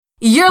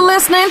You're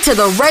listening to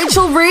the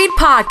Rachael Reed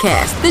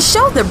Podcast, the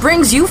show that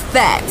brings you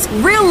facts,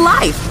 real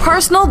life,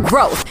 personal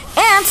growth,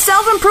 and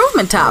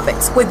self-improvement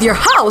topics with your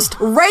host,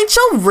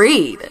 Rachael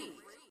Reed.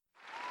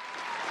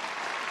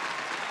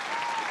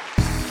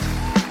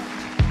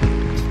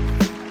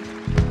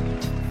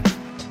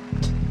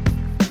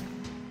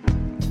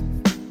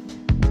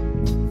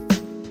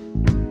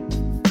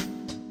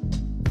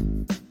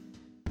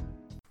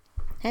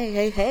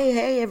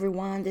 Hey,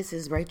 everyone. This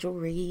is Rachael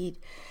Reed.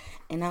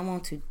 And I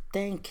want to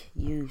thank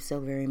you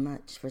so very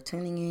much for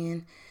tuning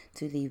in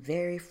to the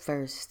very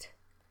first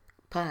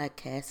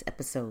podcast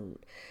episode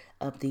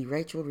of the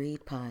Rachael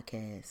Reed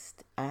Podcast.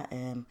 I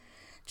am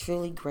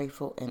truly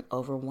grateful and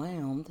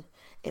overwhelmed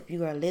if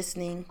you are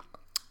listening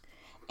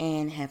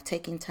and have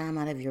taken time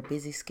out of your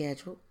busy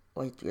schedule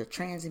or your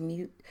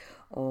transmute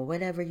or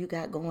whatever you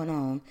got going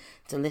on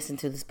to listen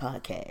to this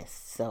podcast.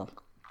 So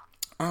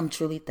I'm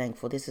truly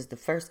thankful. This is the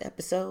first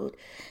episode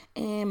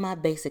and my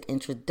basic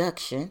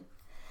introduction.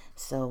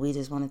 So we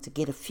just wanted to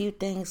get a few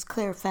things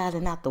clarified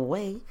and out the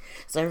way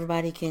so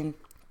everybody can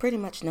pretty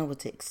much know what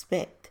to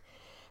expect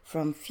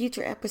from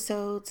future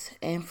episodes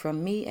and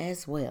from me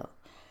as well.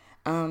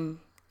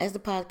 As the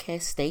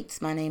podcast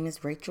states, my name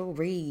is Rachael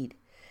Reed.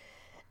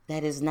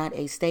 That is not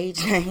a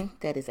stage name.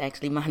 That is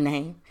actually my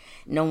name.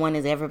 No one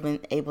has ever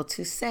been able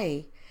to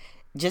say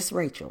just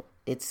Rachael.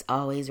 It's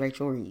always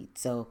Rachael Reed.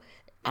 So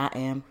I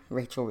am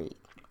Rachael Reed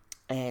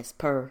as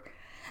per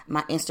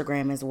my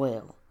Instagram as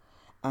well.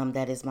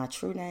 That is my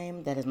true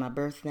name. That is my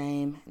birth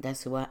name.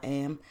 That's who I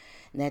am.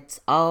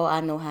 That's all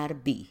I know how to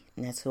be.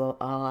 And that's all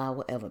I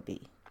will ever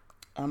be.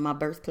 My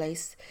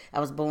birthplace, I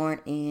was born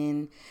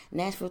in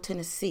Nashville,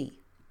 Tennessee.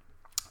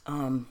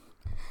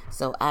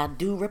 So I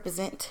do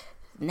represent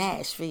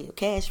Nashville,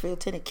 Cashville,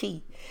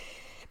 Tennessee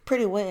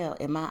pretty well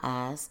in my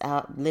eyes.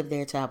 I lived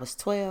there till I was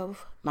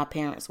 12. My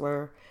parents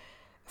were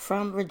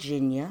from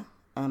Virginia.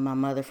 My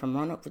mother from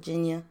Roanoke,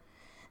 Virginia.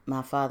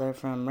 My father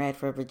from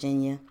Radford,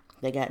 Virginia.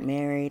 They got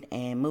married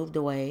and moved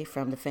away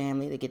from the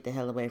family to get the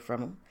hell away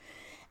from them.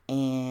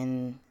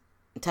 And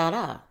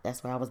ta-da,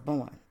 that's where I was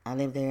born. I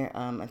lived there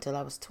until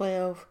I was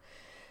 12.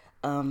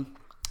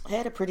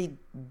 Had a pretty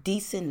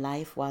decent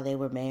life while they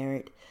were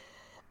married.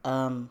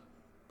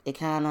 It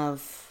kind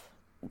of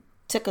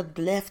took a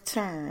left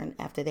turn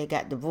after they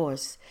got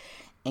divorced.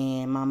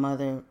 And my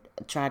mother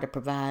tried to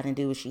provide and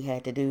do what she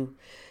had to do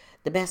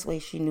the best way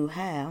she knew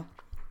how.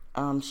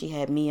 She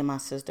had me and my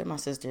sister. My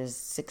sister is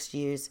 6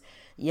 years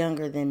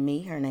younger than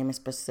me. Her name is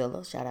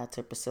Priscilla. Shout out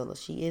to Priscilla.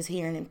 She is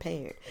hearing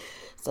impaired.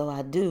 So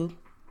I do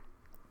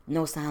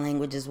know sign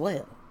language as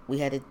well. We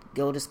had to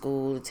go to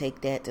school to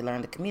take that to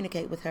learn to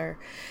communicate with her.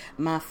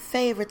 My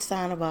favorite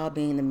sign of all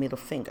being the middle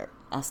finger.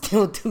 I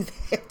still do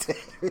that to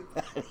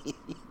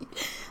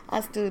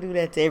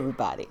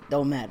everybody.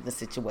 Don't matter the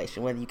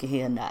situation, whether you can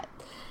hear or not.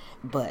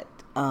 But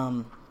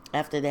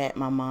after that,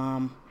 my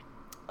mom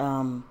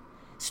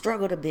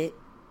struggled a bit.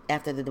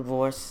 After the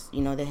divorce,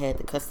 they had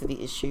the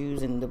custody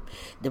issues and the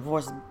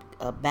divorce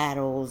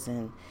battles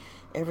and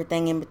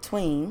everything in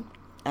between.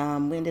 We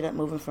ended up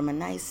moving from a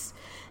nice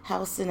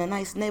house in a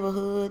nice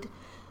neighborhood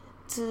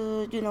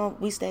to,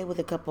 we stayed with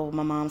a couple of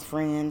my mom's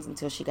friends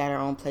until she got her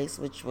own place,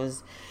 which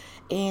was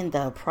in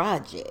the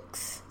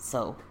projects.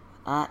 So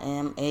I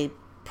am a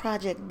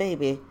project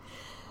baby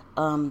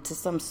to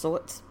some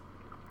sort.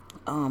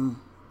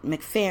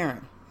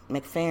 McFerrin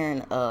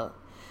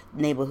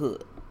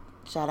neighborhood.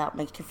 Shout out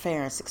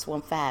McFerrin,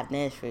 615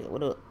 Nashville.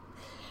 What up?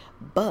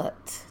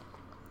 But,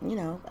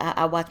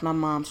 I watched my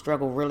mom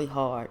struggle really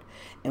hard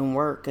and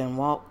work and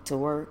walk to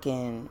work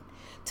and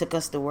took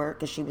us to work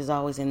because she was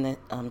always in the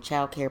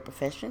child care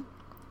profession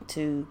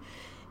to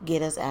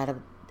get us out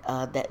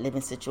of that living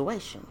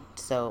situation.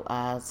 So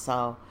I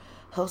saw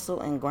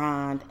hustle and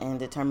grind and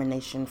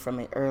determination from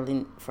an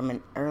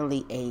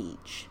early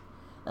age,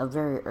 a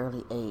very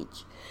early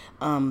age.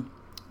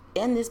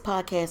 In this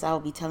podcast, I will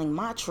be telling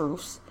my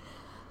truths.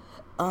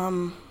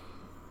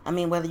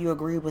 Whether you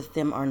agree with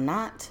them or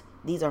not,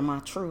 these are my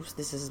truths.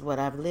 This is what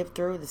I've lived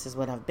through. This is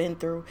what I've been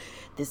through.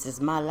 This is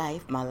my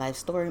life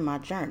story, my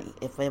journey.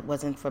 If it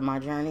wasn't for my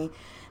journey,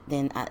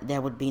 then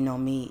there would be no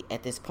me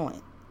at this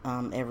point.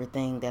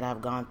 Everything that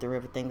I've gone through,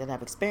 everything that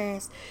I've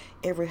experienced,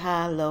 every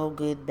high, low,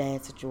 good,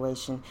 bad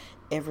situation,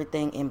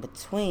 everything in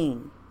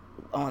between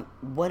on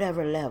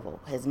whatever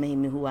level has made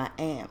me who I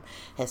am,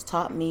 has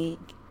taught me,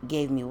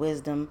 gave me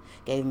wisdom,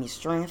 gave me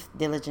strength,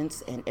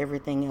 diligence, and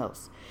everything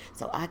else.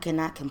 So I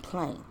cannot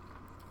complain.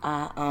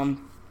 I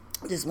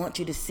just want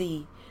you to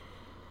see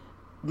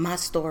my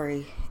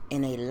story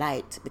in a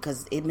light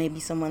because it may be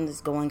someone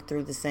that's going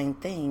through the same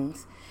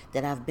things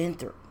that I've been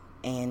through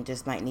and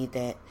just might need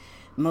that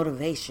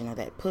motivation or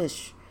that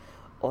push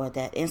or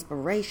that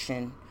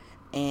inspiration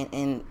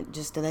and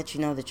just to let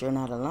you know that you're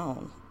not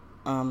alone.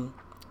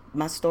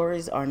 My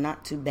stories are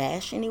not to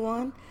bash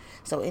anyone.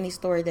 So any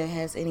story that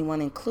has anyone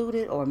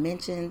included or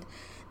mentioned,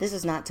 this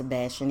is not to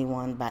bash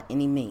anyone by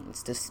any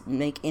means, to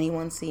make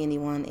anyone see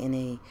anyone in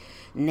a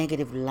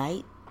negative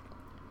light.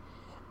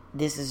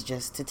 This is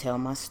just to tell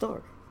my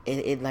story.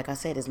 It like I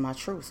said, is my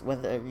truth.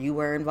 Whether you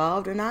were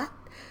involved or not,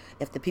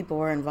 if the people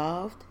were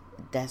involved,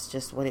 that's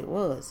just what it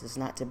was. It's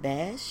not to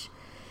bash.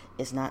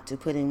 It's not to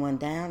put anyone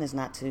down. It's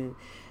not to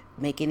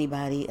make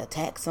anybody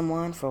attack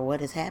someone for what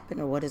has happened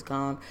or what has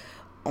gone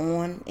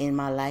on in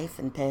my life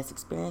and past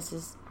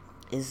experiences.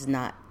 It's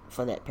not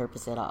for that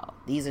purpose at all.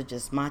 These are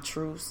just my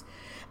truths.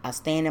 I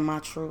stand in my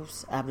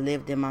truths. I've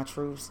lived in my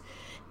truths.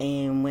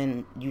 And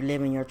when you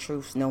live in your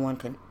truths, no one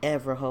can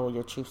ever hold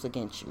your truths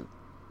against you.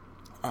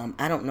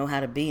 I don't know how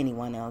to be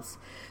anyone else.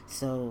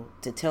 So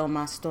to tell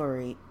my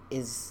story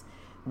is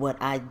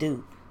what I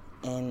do.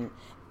 And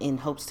in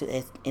hopes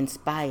to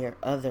inspire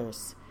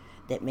others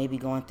that may be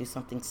going through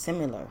something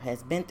similar,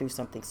 has been through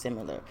something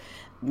similar,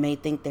 may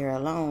think they're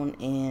alone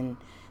in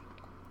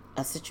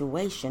a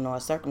situation or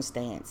a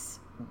circumstance.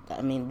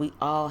 I mean, we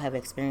all have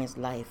experienced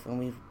life and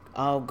we've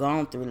all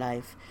gone through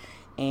life,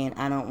 and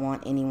I don't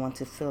want anyone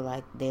to feel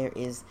like there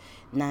is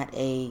not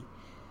a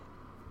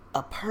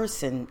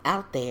person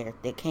out there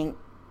that can't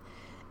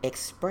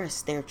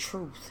express their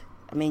truth.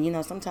 I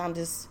mean, sometimes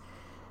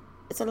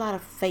it's a lot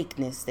of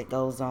fakeness that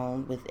goes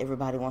on with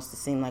everybody wants to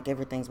seem like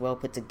everything's well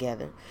put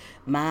together.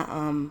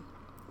 My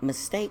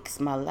mistakes,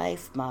 my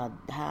life, my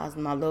highs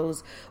and my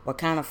lows were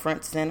kind of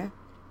front center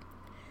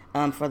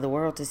for the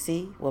world to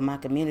see. Well, my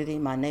community,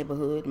 my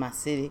neighborhood, my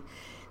city.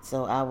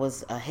 So I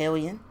was a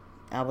hellion.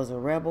 I was a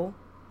rebel.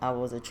 I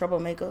was a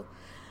troublemaker.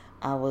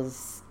 I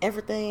was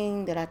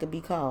everything that I could be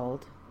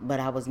called,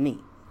 but I was me,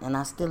 and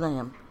I still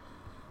am.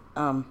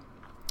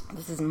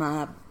 This is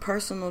my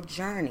personal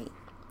journey.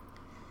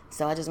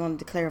 So I just wanted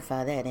to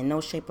clarify that. In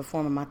no shape or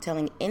form am I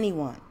telling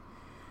anyone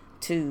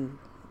to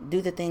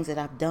do the things that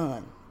I've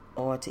done,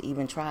 or to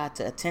even try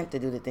to attempt to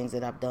do the things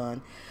that I've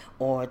done,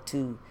 or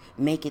to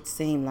make it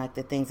seem like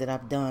the things that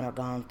I've done or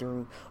gone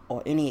through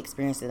or any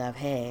experience that I've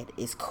had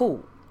is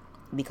cool,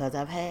 because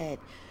I've had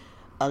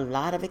a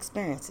lot of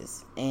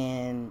experiences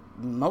and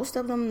most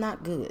of them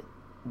not good,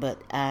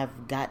 but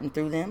I've gotten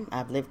through them.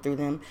 I've lived through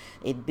them.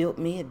 It built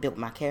me. It built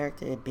my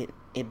character.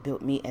 It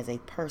built me as a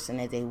person,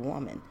 as a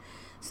woman.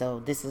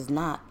 So this is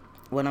not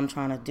what I'm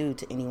trying to do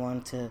to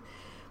anyone, to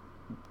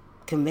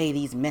convey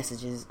these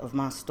messages of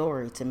my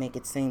story to make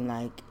it seem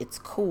like it's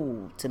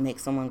cool to make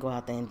someone go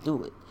out there and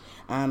do it.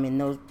 I'm in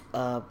no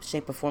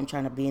shape or form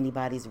trying to be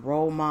anybody's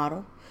role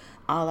model.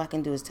 All I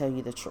can do is tell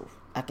you the truth.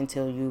 I can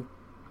tell you,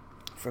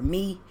 for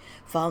me,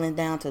 falling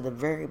down to the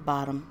very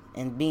bottom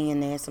and being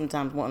there,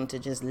 sometimes wanting to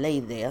just lay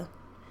there.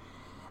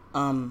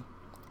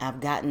 I've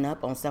gotten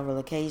up on several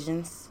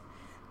occasions.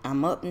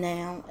 I'm up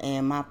now,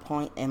 and my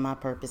point and my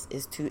purpose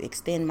is to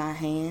extend my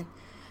hand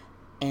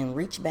and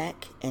reach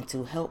back and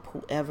to help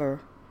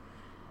whoever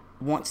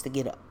wants to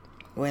get up,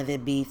 whether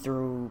it be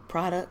through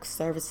products,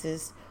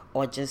 services,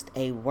 or just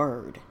a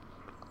word.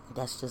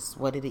 That's just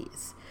what it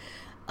is.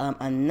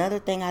 Another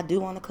thing I do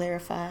want to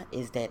clarify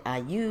is that I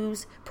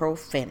use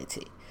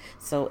profanity.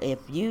 So if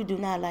you do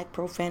not like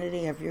profanity,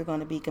 if you're going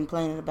to be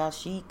complaining about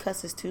she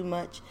cusses too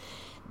much,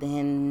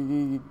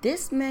 then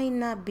this may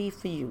not be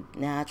for you.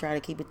 Now, I try to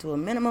keep it to a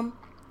minimum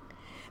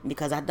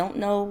because I don't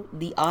know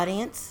the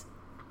audience.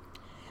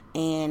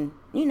 And,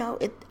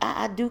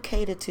 I do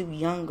cater to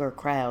younger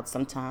crowds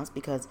sometimes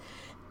because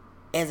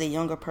as a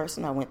younger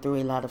person, I went through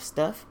a lot of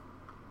stuff.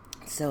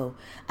 So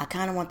I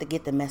kind of want to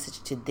get the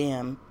message to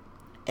them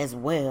as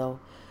well,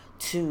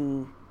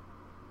 to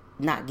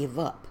not give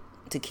up,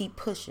 to keep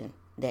pushing,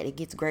 that it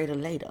gets greater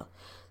later.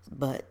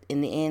 But in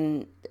the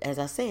end, as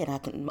I said, I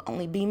can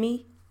only be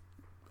me.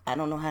 I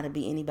don't know how to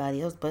be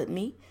anybody else but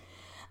me.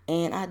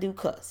 And I do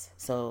cuss.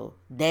 So,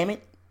 damn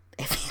it,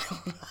 if you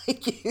don't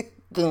like it,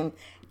 then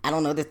I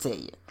don't know what to tell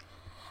you.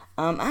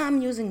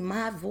 I'm using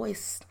my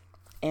voice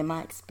and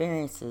my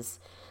experiences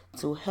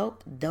to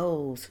help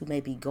those who may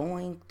be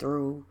going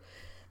through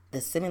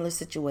the similar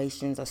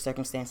situations or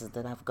circumstances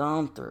that I've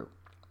gone through.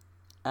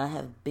 I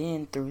have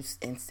been through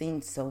and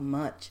seen so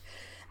much.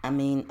 I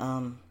mean,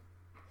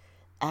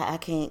 I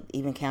can't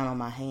even count on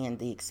my hand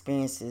the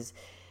experiences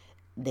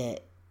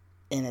that,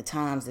 and the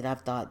times that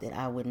I've thought that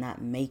I would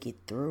not make it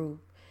through,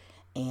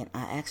 and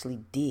I actually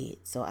did.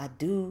 So I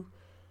do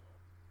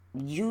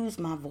use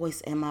my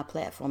voice and my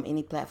platform,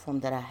 any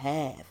platform that I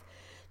have,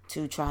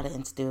 to try to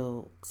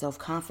instill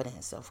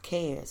self-confidence,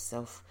 self-care,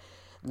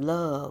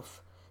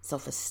 self-love,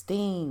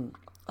 self-esteem.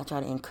 I try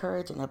to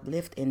encourage and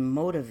uplift and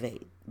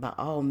motivate by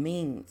all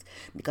means,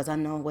 because I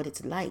know what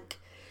it's like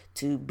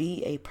to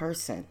be a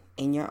person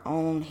in your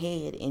own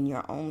head, in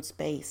your own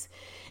space,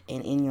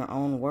 and in your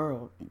own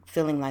world,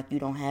 feeling like you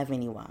don't have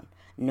anyone.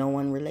 No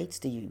one relates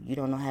to you. You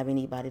don't have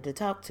anybody to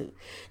talk to.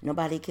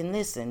 Nobody can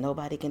listen.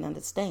 Nobody can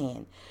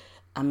understand.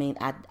 I mean,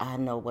 I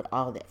know what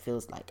all that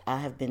feels like. I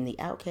have been the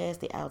outcast,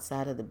 the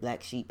outsider, the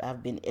black sheep.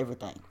 I've been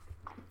everything.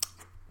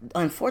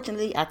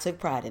 Unfortunately, I took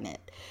pride in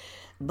it.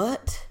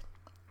 But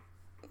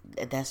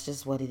that's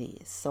just what it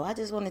is. So I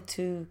just wanted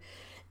to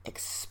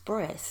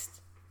express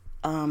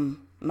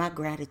my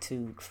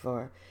gratitude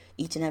for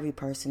each and every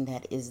person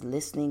that is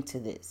listening to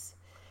this,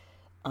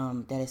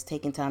 that is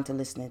taking time to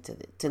listen to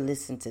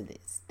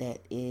this, that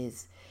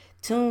is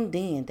tuned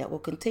in, that will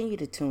continue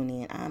to tune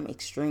in. I'm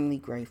extremely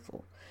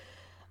grateful.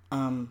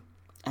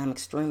 I'm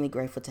extremely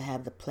grateful to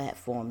have the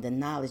platform, the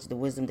knowledge, the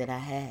wisdom that I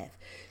have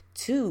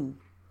to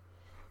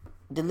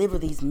deliver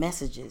these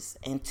messages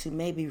and to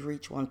maybe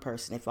reach one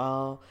person. If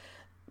all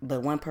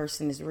but one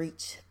person is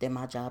reached, then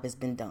my job has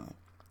been done.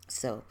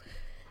 So,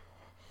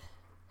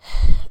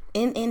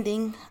 in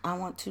ending, I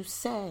want to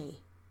say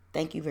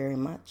thank you very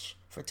much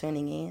for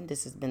tuning in.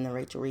 This has been the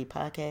Rachael Reed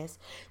Podcast.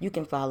 You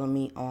can follow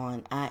me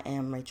on I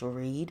Am Rachael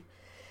Reed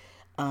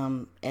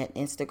at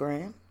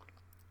Instagram,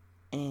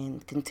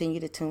 and continue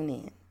to tune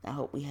in. I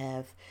hope we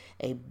have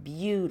a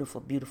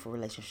beautiful, beautiful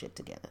relationship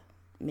together.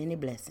 Many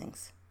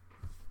blessings.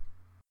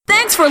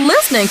 Thanks for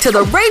listening to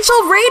the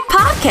Rachael Reed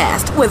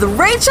Podcast with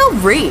Rachael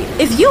Reed.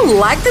 If you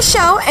like the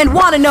show and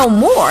want to know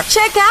more,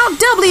 check out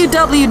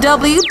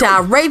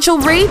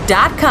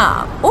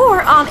www.rachaelreed.com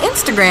or on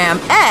Instagram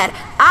at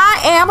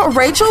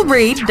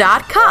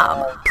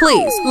IamRachaelReed.com.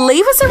 Please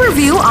leave us a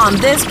review on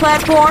this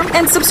platform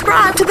and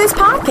subscribe to this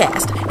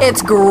podcast.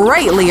 It's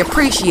greatly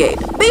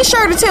appreciated. Be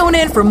sure to tune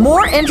in for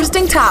more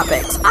interesting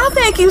topics. I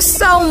thank you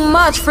so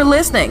much for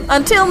listening.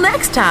 Until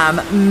next time,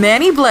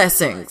 many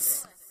blessings.